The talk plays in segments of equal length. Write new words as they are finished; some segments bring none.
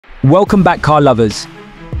Welcome back, car lovers.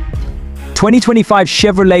 2025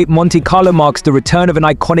 Chevrolet Monte Carlo marks the return of an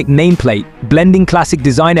iconic nameplate, blending classic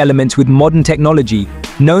design elements with modern technology.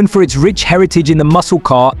 Known for its rich heritage in the muscle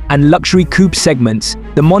car and luxury coupe segments,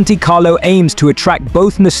 the Monte Carlo aims to attract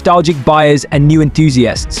both nostalgic buyers and new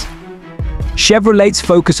enthusiasts. Chevrolet's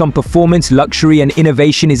focus on performance, luxury, and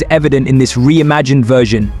innovation is evident in this reimagined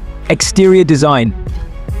version. Exterior design.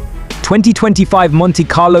 2025 Monte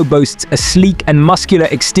Carlo boasts a sleek and muscular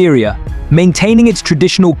exterior, maintaining its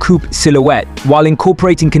traditional coupe silhouette while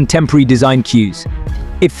incorporating contemporary design cues.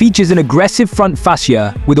 It features an aggressive front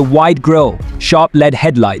fascia with a wide grille, sharp LED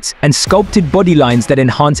headlights, and sculpted body lines that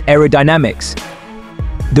enhance aerodynamics.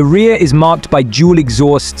 The rear is marked by dual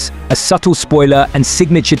exhausts, a subtle spoiler, and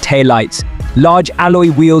signature taillights. Large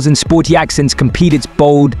alloy wheels and sporty accents complete its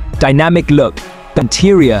bold, dynamic look. The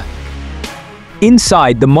interior.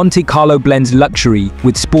 Inside, the Monte Carlo blends luxury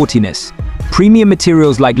with sportiness. Premium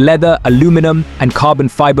materials like leather, aluminum, and carbon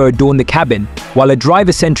fiber adorn the cabin, while a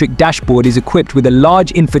driver-centric dashboard is equipped with a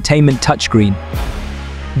large infotainment touchscreen.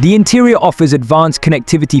 The interior offers advanced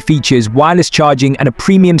connectivity features, wireless charging, and a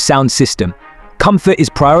premium sound system. Comfort is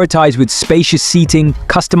prioritized with spacious seating,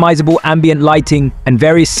 customizable ambient lighting, and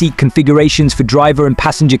various seat configurations for driver and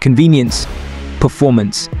passenger convenience.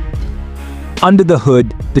 Performance. Under the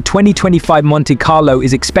hood, the 2025 Monte Carlo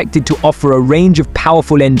is expected to offer a range of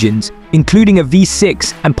powerful engines, including a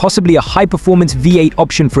V6 and possibly a high-performance V8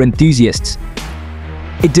 option for enthusiasts.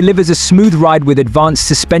 It delivers a smooth ride with advanced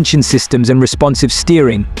suspension systems and responsive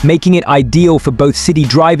steering, making it ideal for both city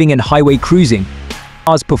driving and highway cruising.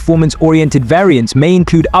 Car's performance-oriented variants may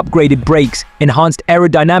include upgraded brakes, enhanced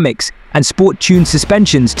aerodynamics, and sport-tuned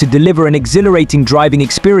suspensions to deliver an exhilarating driving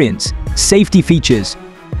experience. Safety features.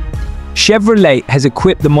 Chevrolet has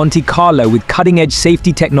equipped the Monte Carlo with cutting-edge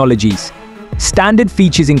safety technologies. Standard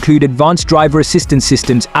features include advanced driver assistance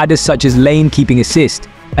systems, ADAS such as lane keeping assist,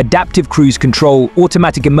 adaptive cruise control,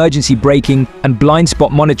 automatic emergency braking, and blind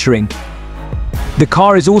spot monitoring. The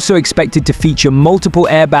car is also expected to feature multiple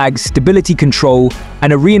airbags, stability control,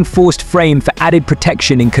 and a reinforced frame for added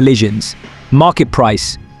protection in collisions. Market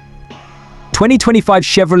price. 2025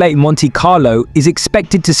 Chevrolet Monte Carlo is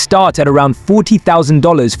expected to start at around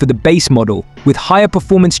 $40,000 for the base model, with higher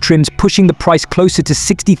performance trims pushing the price closer to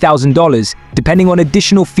 $60,000, depending on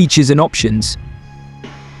additional features and options.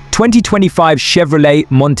 2025 Chevrolet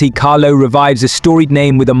Monte Carlo revives a storied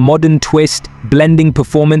name with a modern twist, blending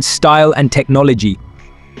performance, style, and technology.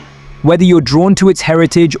 Whether you're drawn to its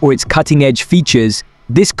heritage or its cutting-edge features,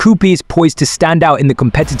 this coupe is poised to stand out in the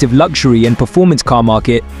competitive luxury and performance car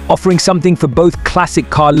market, offering something for both classic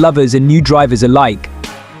car lovers and new drivers alike.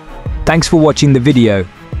 Thanks for watching the video.